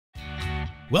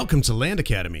Welcome to Land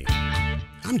Academy.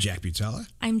 I'm Jack Butala.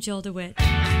 I'm Jill DeWit.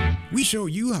 We show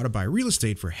you how to buy real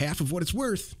estate for half of what it's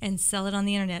worth. And sell it on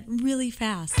the internet really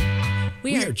fast.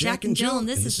 We are Jack and Jill, and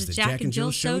this is the Jack and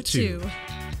Jill Show too.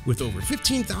 With over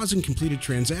 15,000 completed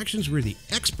transactions, we're the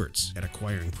experts at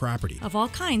acquiring property. Of all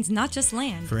kinds, not just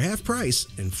land. For half price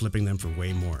and flipping them for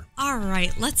way more. All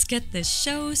right, let's get this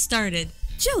show started.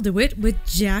 Jill DeWit with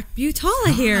Jack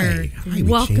Butala here. Hi,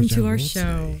 welcome to our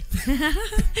show.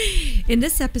 In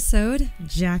this episode,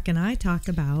 Jack and I talk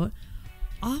about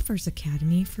Offers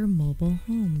Academy for mobile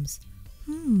homes.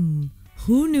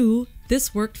 Who knew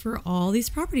this worked for all these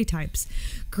property types?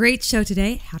 Great show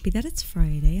today. Happy that it's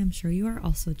Friday. I'm sure you are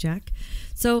also, Jack.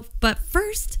 But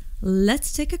first,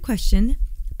 let's take a question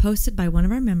posted by one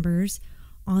of our members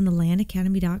on the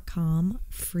landacademy.com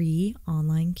free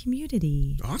online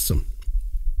community. Awesome.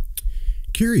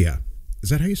 Keira, is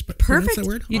that how you pronounce that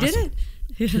word? You awesome.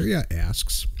 did it. Keira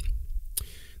asks,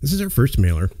 this is our first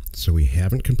mailer, so we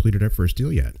haven't completed our first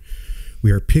deal yet.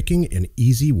 We are picking an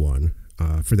easy one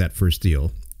for that first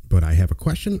deal, but I have a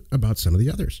question about some of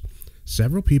the others.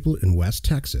 Several people in West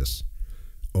Texas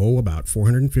owe about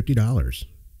 $450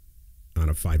 on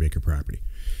a 5-acre property.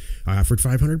 I offered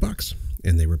 $500,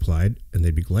 and they replied, and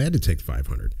they'd be glad to take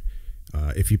 $500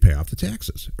 if you pay off the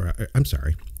taxes. Or, I'm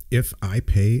sorry, if I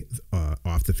pay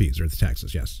off the fees or the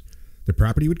taxes. Yes, the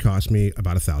property would cost me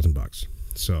about $1,000.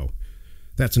 So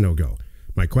that's a no-go.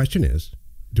 My question is,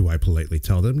 do I politely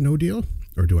tell them no deal,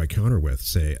 or do I counter with,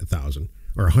 say, $1,000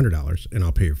 or $100 and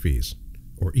I'll pay your fees?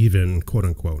 Or even, quote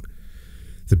unquote,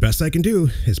 the best I can do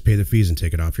is pay the fees and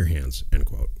take it off your hands, end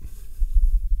quote.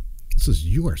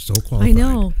 You are so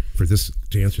qualified for this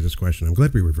to answer this question. I'm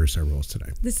glad we reversed our roles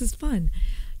today. This is fun.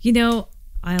 You know,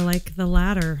 I like the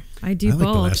latter. I do both.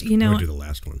 I would do the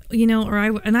last one. You know,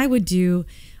 I would do.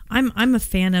 I'm a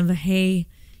fan of hey,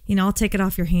 you know, I'll take it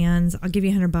off your hands. I'll give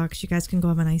you $100. You guys can go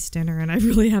have a nice dinner. And I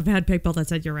really have had people that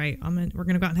said, you're right. We're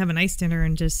gonna go out and have a nice dinner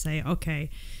and just say, okay,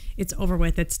 it's over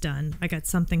with. It's done. I got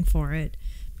something for it.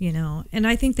 You know, and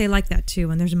I think they like that too.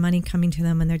 When there's money coming to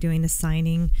them and they're doing the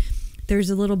signing, there's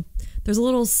a little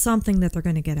something that they're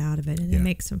going to get out of it, and it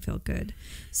makes them feel good.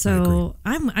 So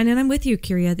I'm with you,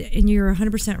 Keira, and you're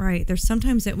 100% right. There's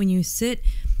sometimes that when you sit,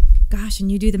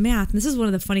 and you do the math, and this is one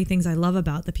of the funny things I love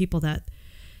about the people that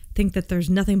think that there's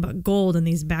nothing but gold in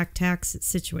these back tax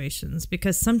situations,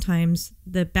 because sometimes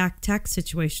the back tax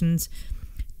situations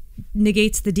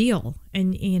negates the deal,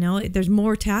 and you know there's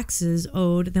more taxes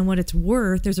owed than what it's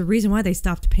worth. There's a reason why they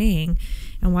stopped paying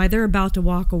and why they're about to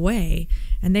walk away,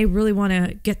 and they really want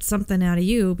to get something out of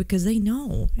you because they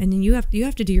know. And then you have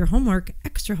to do your homework,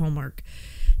 extra homework,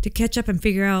 to catch up and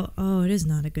figure out, oh, it is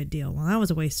not a good deal. Well, that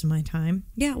was a waste of my time.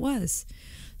 Yeah, it was.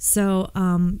 So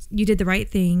you did the right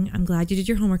thing. I'm glad you did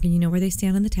your homework and you know where they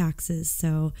stand on the taxes.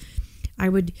 So I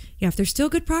would, if they're still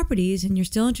good properties and you're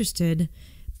still interested,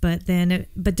 but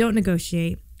don't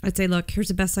negotiate. I'd say, look, here's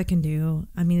the best I can do.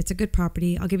 I mean, it's a good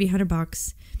property. I'll give you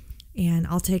 $100 and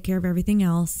I'll take care of everything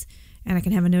else. And I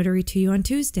can have a notary to you on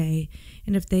Tuesday.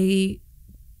 And if you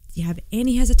have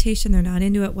any hesitation, they're not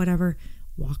into it, whatever,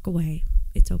 walk away.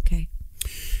 It's okay.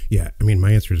 Yeah. I mean, my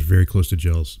answer is very close to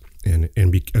Jill's, and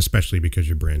especially because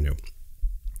you're brand new.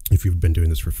 If you've been doing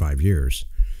this for 5 years,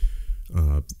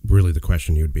 really the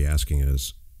question you would be asking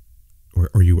is,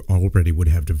 or you already will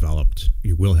have developed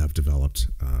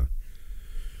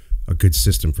a good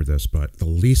system for this, but the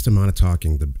least amount of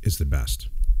talking is the best.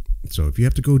 So if you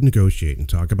have to go negotiate and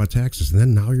talk about taxes, and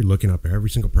then now you're looking up every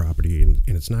single property, and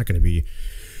it's not going to be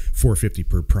 $450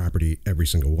 per property every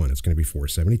single one. It's going to be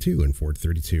 $472 and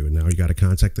 $432, and now you got to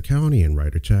contact the county and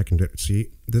write a check. And see,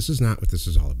 this is not what this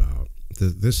is all about.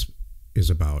 This is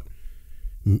about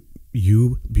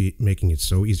you making it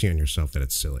so easy on yourself that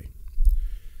it's silly.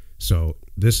 So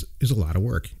this is a lot of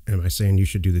work. Am I saying you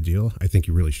should do the deal? I think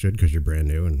you really should, because you're brand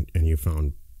new and you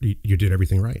found you did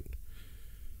everything right.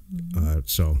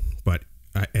 Mm-hmm. But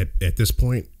at this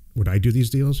point, would I do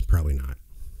these deals? Probably not.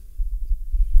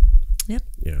 Yep.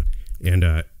 Yeah.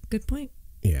 And good point.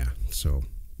 Yeah. So,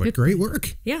 but good great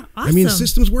work. Yeah. Awesome. I mean, the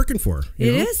system's working for her.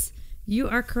 It is. You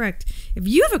are correct. If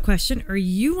you have a question or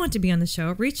you want to be on the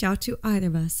show, reach out to either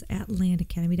of us at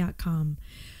landacademy.com.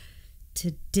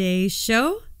 Today's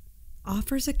show,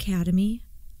 Offers Academy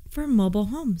for mobile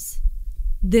homes.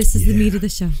 This is the meat of the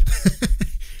show.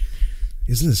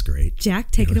 Isn't this great? Jack,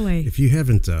 take it away. If you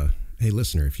haven't, hey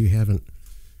listener, if you haven't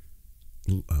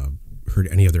heard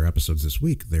any other episodes this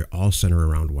week, they're all centered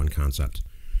around one concept: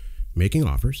 making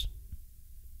offers,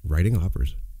 writing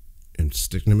offers, and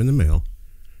sticking them in the mail,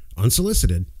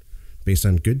 unsolicited, based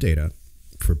on good data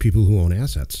for people who own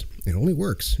assets. It only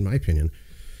works, in my opinion,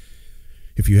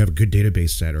 if you have a good database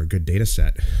set or a good data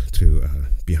set to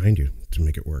behind you to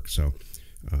make it work. So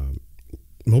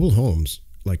mobile homes,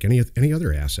 like any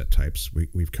other asset types,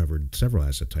 we've covered several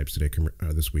asset types today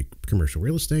this week: commercial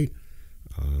real estate,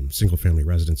 single family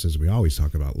residences. We always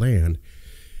talk about land,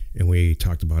 and we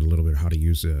talked about a little bit how to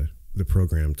use the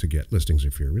program to get listings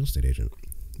if you're a real estate agent.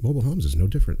 Mobile homes is no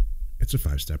different. It's a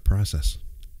 5-step process.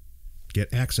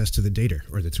 Get access to the data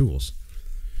or the tools.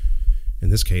 In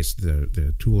this case,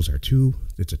 the tools are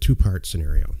it's a 2-part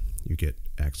scenario. You get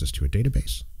access to a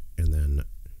database, and then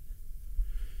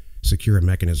secure a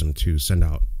mechanism to send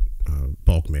out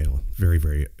bulk mail very,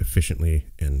 very efficiently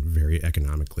and very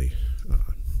economically,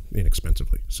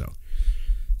 inexpensively. So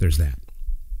there's that.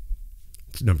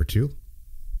 Number 2,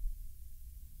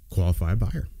 qualify a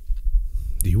buyer.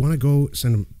 Do you want to go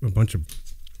send a bunch of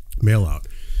mail out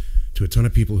to a ton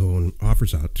of people who own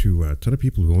offers out to a ton of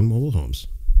people who own mobile homes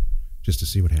just to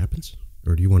see what happens?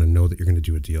 Or do you want to know that you're going to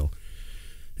do a deal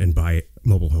and buy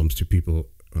mobile homes to people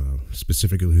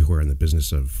specifically who are in the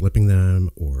business of flipping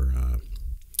them, or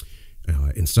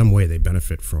in some way they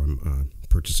benefit from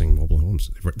purchasing mobile homes?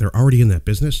 If they're already in that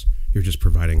business, you're just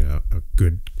providing a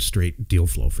good straight deal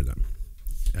flow for them,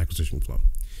 acquisition flow.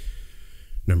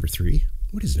 Number 3.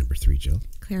 What is number 3, Jill?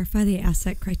 Clarify the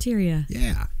asset criteria.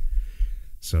 Yeah.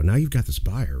 So now you've got this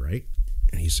buyer, right?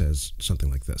 And he says something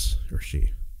like this, or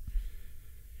she: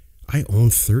 I own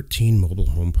 13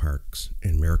 mobile home parks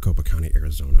in Maricopa County,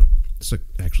 Arizona. It's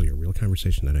actually a real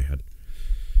conversation that I had.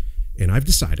 And I've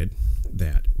decided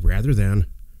that rather than,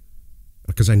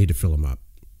 because I need to fill them up,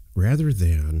 rather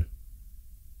than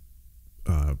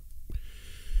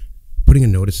putting a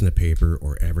notice in the paper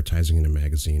or advertising in a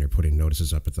magazine or putting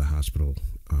notices up at the hospital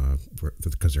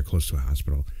because they're close to a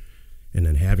hospital, and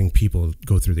then having people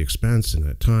go through the expense and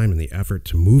the time and the effort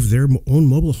to move their own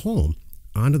mobile home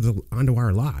onto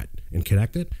our lot and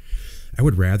connect it, I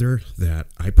would rather that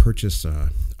I purchase a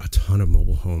ton of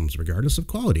mobile homes, regardless of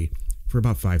quality, for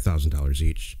about $5,000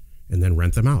 each, and then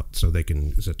rent them out so they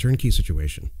can. It's a turnkey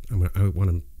situation. I want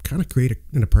to kind of create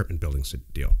an apartment building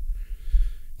deal.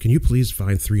 Can you please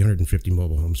find 350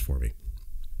 mobile homes for me?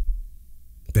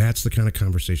 That's the kind of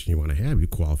conversation you want to have. You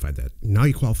qualified that. Now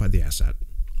you qualified the asset.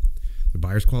 The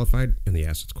buyer's qualified and the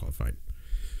asset's qualified.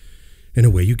 And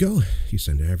away you go. You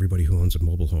send to everybody who owns a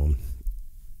mobile home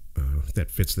that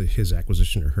fits his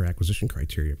acquisition or her acquisition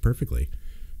criteria perfectly,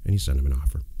 and you send them an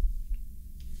offer.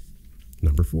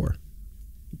 Number 4.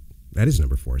 That is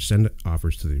number 4. Send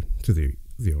offers to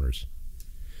the owners.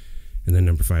 And then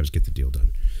number 5 is get the deal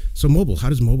done. So mobile, how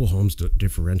does mobile homes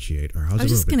differentiate, or how's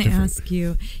it a little bit different? I was just going to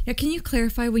ask you, can you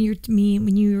clarify when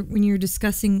you're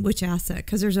discussing which asset?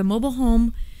 Because there's a mobile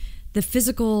home, the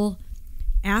physical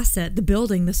asset, the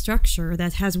building, the structure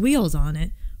that has wheels on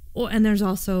it, and there's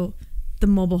also the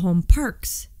mobile home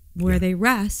parks where they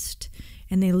rest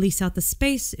and they lease out the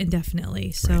space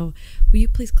indefinitely. So will you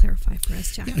please clarify for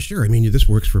us, Jack? Yeah, sure. I mean, this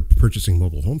works for purchasing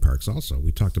mobile home parks also.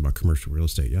 We talked about commercial real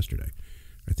estate yesterday.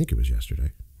 I think it was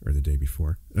yesterday or the day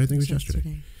before. I think it was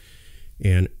yesterday.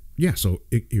 And yeah, so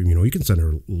you can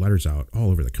send letters out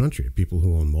all over the country to people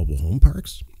who own mobile home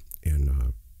parks.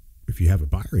 And if you have a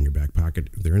buyer in your back pocket,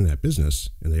 they're in that business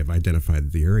and they have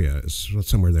identified the area as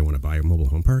somewhere they want to buy mobile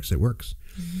home parks, it works.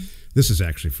 Mm-hmm. This is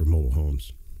actually for mobile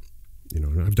homes.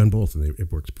 And I've done both, and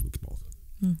it works with both.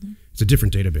 Mm-hmm. It's a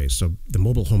different database. So the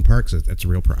mobile home parks, that's a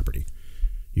real property.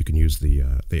 You can use the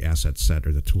asset set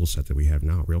or the tool set that we have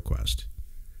now, RealQuest.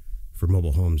 For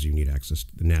mobile homes, you need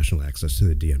the national access to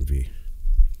the DMV,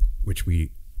 which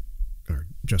we are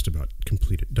just about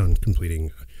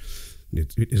completing.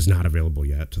 It is not available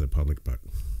yet to the public, but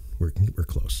we're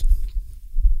close.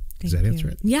 Does that answer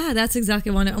it? Yeah, that's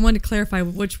exactly one. I wanted to clarify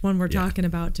which one we're talking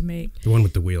about to make. The one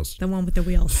with the wheels. The one with the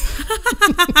wheels.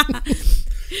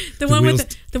 the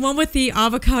one with the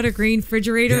avocado green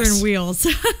refrigerator and wheels.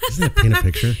 Doesn't that paint a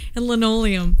picture? And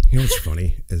linoleum. You know what's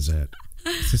funny is that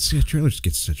trailers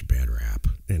get such a bad rap,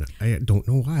 and I don't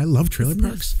know why. I love trailer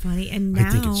parks. That's funny, and now I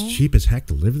think it's cheap as heck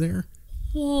to live there.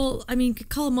 Well, I mean, you could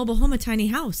call a mobile home a tiny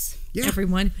house. Yeah.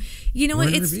 Everyone. You know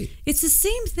what? It's the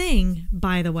same thing,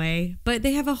 by the way, but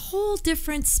they have a whole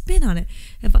different spin on it.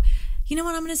 You know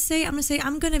what I'm going to say?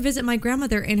 I'm going to visit my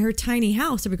grandmother in her tiny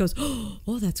house. Everybody goes,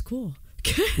 oh, that's cool.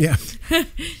 Yeah.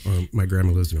 Or my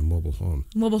grandma lives in a mobile home.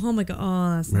 Mobile home, I go,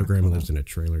 oh, that's my not grandma cool. lives in a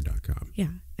trailer.com. Yeah.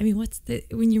 I mean,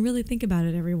 when you really think about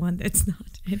it, everyone, it's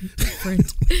not any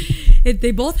different.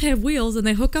 They both have wheels and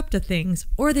they hook up to things,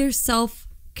 or they're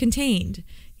self-contained,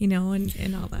 and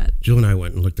all that. Jill and I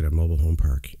went and looked at a mobile home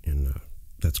park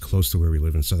that's close to where we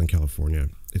live in Southern California.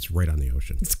 It's right on the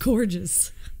ocean. It's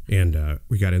gorgeous. And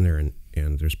we got in there,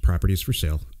 and there's properties for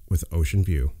sale with ocean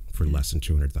view for less than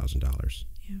 $200,000.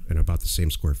 and about the same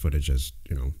square footage as,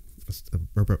 a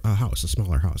house, a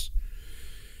smaller house.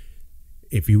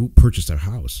 If you purchased a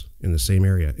house in the same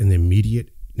area, in the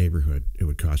immediate neighborhood, it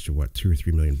would cost you, what, $2 or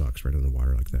 $3 million right on the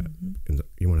water like that. Mm-hmm. And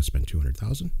you want to spend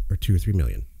 $200,000 or $2 or $3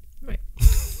 million? Right.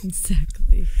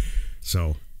 Exactly.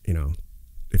 So,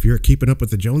 if you're keeping up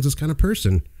with the Joneses kind of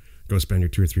person, go spend your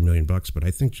 $2 or $3 million. But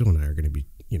I think Jill and I are going to be,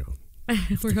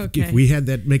 we're okay. If we had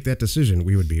make that decision,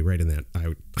 we would be right in that.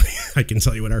 I can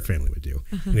tell you what our family would do,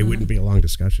 and it wouldn't be a long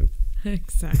discussion.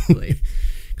 Exactly.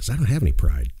 Because I don't have any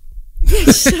pride.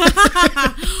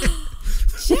 Jack,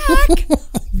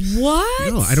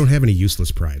 what? No, I don't have any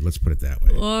useless pride. Let's put it that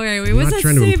way. Okay, wait, what's that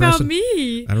say about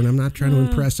me? I'm not trying to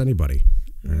impress anybody.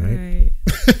 All right.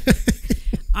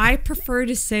 I prefer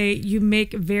to say you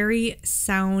make very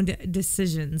sound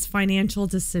decisions, financial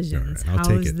decisions. All right, I'll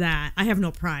take How's it. that? I have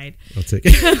no pride. I'll take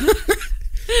it.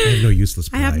 I have no useless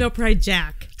pride. I have no pride,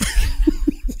 Jack.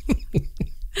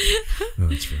 Oh,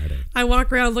 it's Friday. I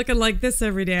walk around looking like this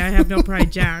every day. I have no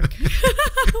pride, Jack.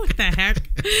 What the heck?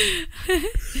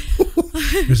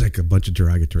 There's like a bunch of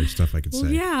derogatory stuff I could say.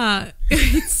 Yeah.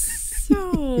 It's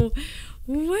so...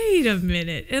 Wait a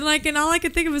minute. And all I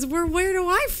could think of is, where do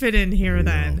I fit in here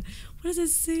then? What does it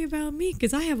say about me?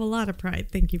 Because I have a lot of pride.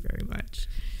 Thank you very much.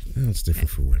 Well, it's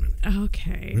different for women.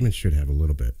 Okay. Women should have a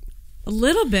little bit. A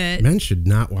little bit? Men should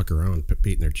not walk around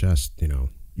beating their chest,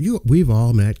 We've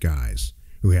all met guys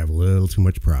who have a little too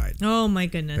much pride. Oh, my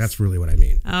goodness. That's really what I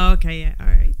mean. Oh, okay, yeah, all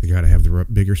right. You got to have the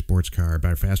bigger sports car,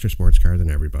 buy a faster sports car than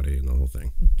everybody and the whole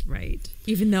thing. Right.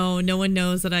 Even though no one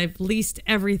knows that I've leased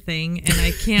everything and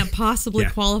I can't possibly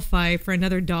qualify for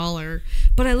another $1,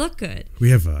 but I look good.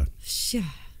 We have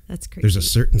that's crazy. There's a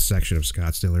certain section of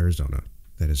Scottsdale, Arizona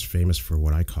that is famous for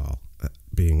what I call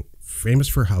being famous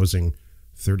for housing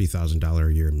 $30,000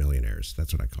 a year millionaires.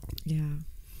 That's what I call them. Yeah.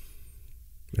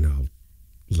 And I'll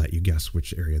let you guess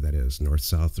which area that is, north,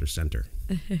 south, or center.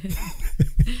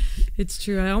 It's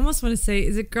true. I almost want to say,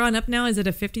 is it gone up now? Is it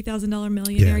a $50,000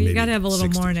 millionaire? You got to have a little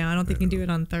 60. more now. I don't think you can do it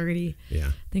on 30. Yeah.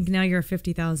 I think now you're a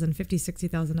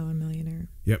 $60,000 millionaire.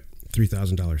 Yep.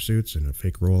 $3,000 suits and a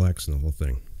fake Rolex and the whole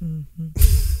thing. Mm-hmm.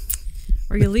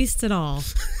 Or you leased it all.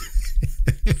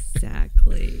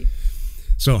 Exactly.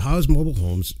 So how's mobile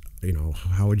homes,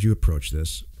 how would you approach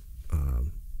this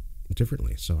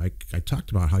differently? So I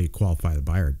talked about how you qualify the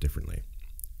buyer differently.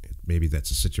 Maybe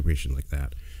that's a situation like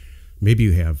that. Maybe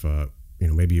you have,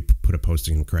 maybe you put a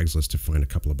posting on Craigslist to find a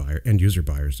couple of end user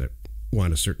buyers that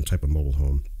want a certain type of mobile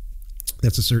home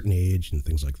that's a certain age and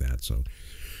things like that. So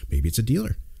maybe it's a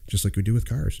dealer, just like we do with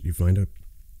cars. You find a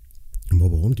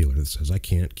mobile home dealer that says, I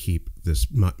can't keep this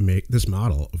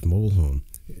model of mobile home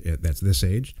that's this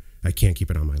age. I can't keep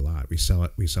it on my lot. We sell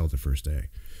it the first day.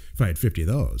 If I had 50 of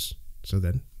those, so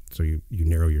you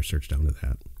narrow your search down to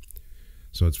that.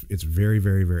 So it's very,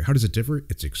 very, very, how does it differ?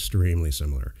 It's extremely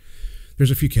similar.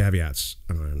 There's a few caveats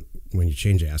on when you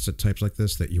change asset types like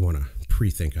this that you want to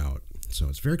pre-think out. So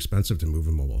it's very expensive to move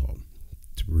a mobile home,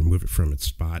 to remove it from its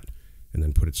spot and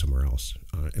then put it somewhere else.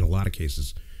 In a lot of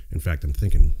cases, in fact, I'm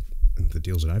thinking in the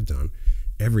deals that I've done,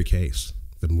 every case,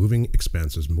 the moving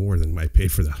expense is more than I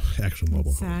paid for the actual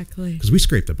mobile home. Exactly. Because we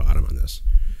scraped the bottom on this.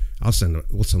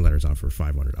 We'll send letters out for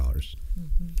 $500.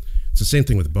 Mm-hmm. It's the same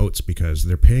thing with boats because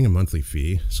they're paying a monthly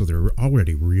fee, so they're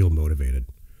already real motivated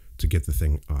to get the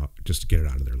thing, just to get it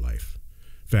out of their life.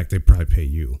 In fact, they probably pay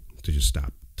you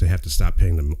to have to stop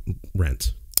paying the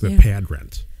rent, the pad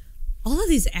rent. All of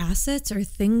these assets are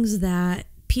things that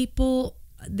people,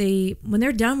 when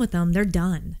they're done with them, they're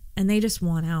done, and they just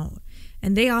want out,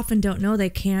 and they often don't know they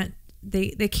can't.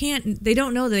 They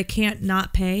don't know that they can't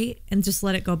not pay and just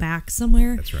let it go back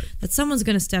somewhere. That's right. That someone's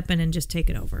going to step in and just take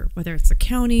it over, whether it's the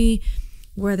county,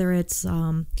 whether it's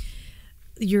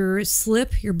your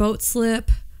boat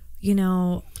slip,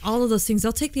 all of those things.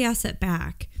 They'll take the asset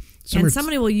back and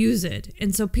somebody will use it.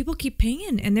 And so people keep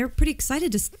paying and they're pretty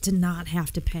excited to not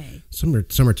have to pay. Some are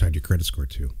tied to your credit score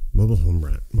too. Mobile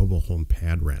home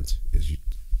pad rent is,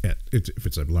 if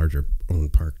it's a larger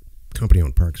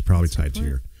company-owned park, it's probably tied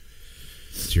to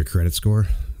your credit score,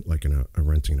 like in a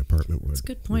renting an apartment would. That's a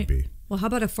good point. Be. Well, how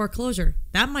about a foreclosure?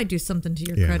 That might do something to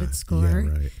your credit score. Yeah,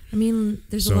 right. I mean,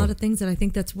 there's a lot of things that I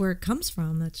think that's where it comes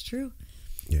from. That's true.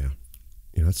 Yeah.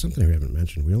 That's something we haven't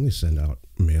mentioned. We only send out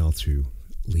mail to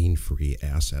lien-free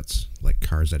assets, like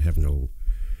cars that have that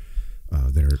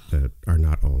are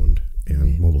not owned,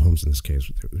 and mobile homes in this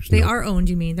case. They are owned,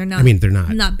 you mean? They're not. I mean, they're not.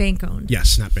 Not bank owned.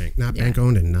 Yes, not bank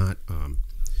owned, and not.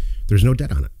 There's no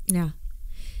debt on it. Yeah.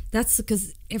 That's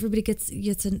because everybody that's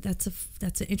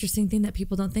an interesting thing that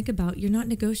people don't think about. You're not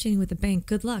negotiating with a bank.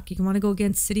 Good luck. You want to go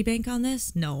against Citibank on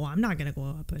this? No, I'm not going to go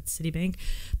up with Citibank,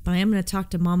 but I am going to talk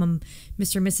to Mom and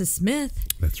Mr. and Mrs. Smith.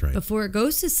 That's right. Before it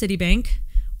goes to Citibank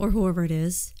or whoever it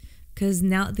is, because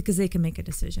they can make a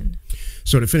decision.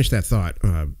 So to finish that thought,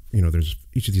 there's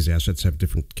each of these assets have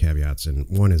different caveats, and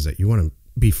one is that you want to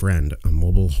befriend a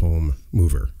mobile home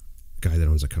mover, a guy that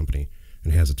owns a company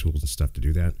and has the tools and stuff to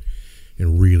do that.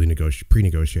 And really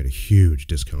pre-negotiate a huge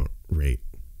discount rate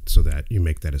so that you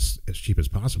make that as cheap as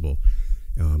possible.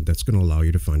 That's going to allow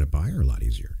you to find a buyer a lot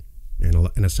easier and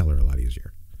a seller a lot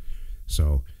easier.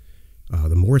 So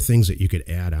the more things that you could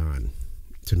add on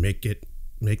to make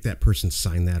that person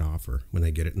sign that offer when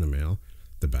they get it in the mail,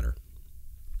 the better.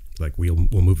 Like we'll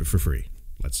move it for free,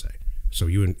 let's say. So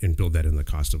you and build that in the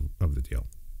cost of the deal.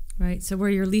 Right. So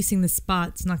where you're leasing the spot,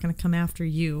 it's not going to come after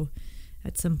you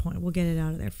at some point. We'll get it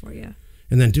out of there for you.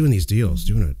 And then doing these deals,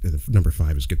 number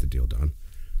 5 is get the deal done.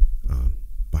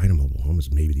 Buying a mobile home is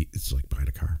it's like buying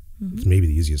a car. Mm-hmm. It's maybe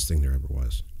the easiest thing there ever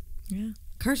was. Yeah.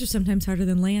 Cars are sometimes harder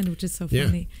than land, which is so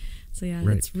funny. So yeah,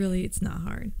 right. It's not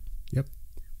hard. Yep.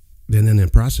 Then in the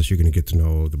process, you're going to get to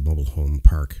know the mobile home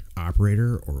park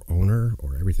operator or owner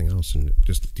or everything else. And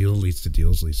just deal leads to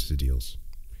deals.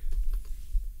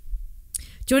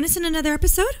 Join us in another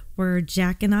episode where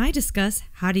Jack and I discuss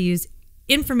how to use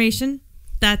information,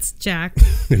 that's Jack,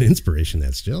 and inspiration,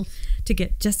 that's Jill, to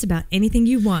get just about anything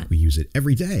you want. We use it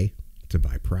every day to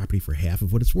buy property for half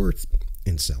of what it's worth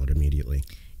and sell it immediately.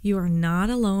 You are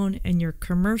not alone in your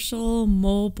commercial,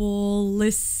 mobile,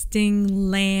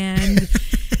 listing, land,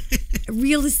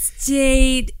 real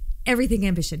estate, everything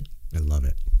ambition. I love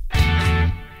it.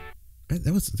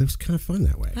 That was kind of fun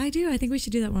that way. I do. I think we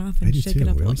should do that more often. I do Shake too. it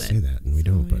up We a always little bit. say that, and we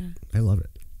don't, but I love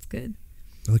it. It's good.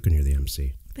 I like when you're the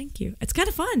MC. Thank you. It's kind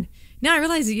of fun. Now I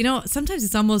realize, sometimes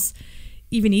it's almost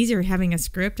even easier having a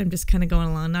script. I'm just kind of going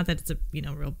along. Not that it's a,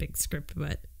 real big script,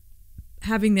 but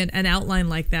having an outline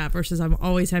like that versus I'm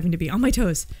always having to be on my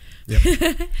toes. Yep.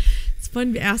 It's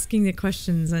fun asking the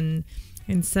questions and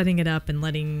setting it up and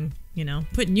letting,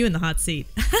 putting you in the hot seat.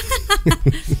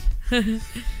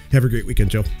 Have a great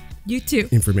weekend, Joe. You too.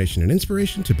 Information and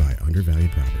inspiration to buy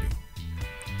undervalued property.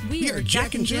 We are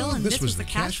Jack and Jill, and this was the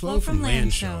Cash Flow from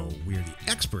Land Show. We are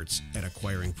the experts at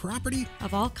acquiring property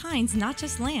of all kinds, not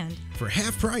just land, for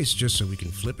half price, just so we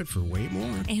can flip it for way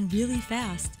more. And really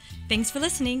fast. Thanks for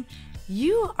listening.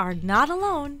 You are not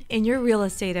alone in your real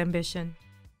estate ambition.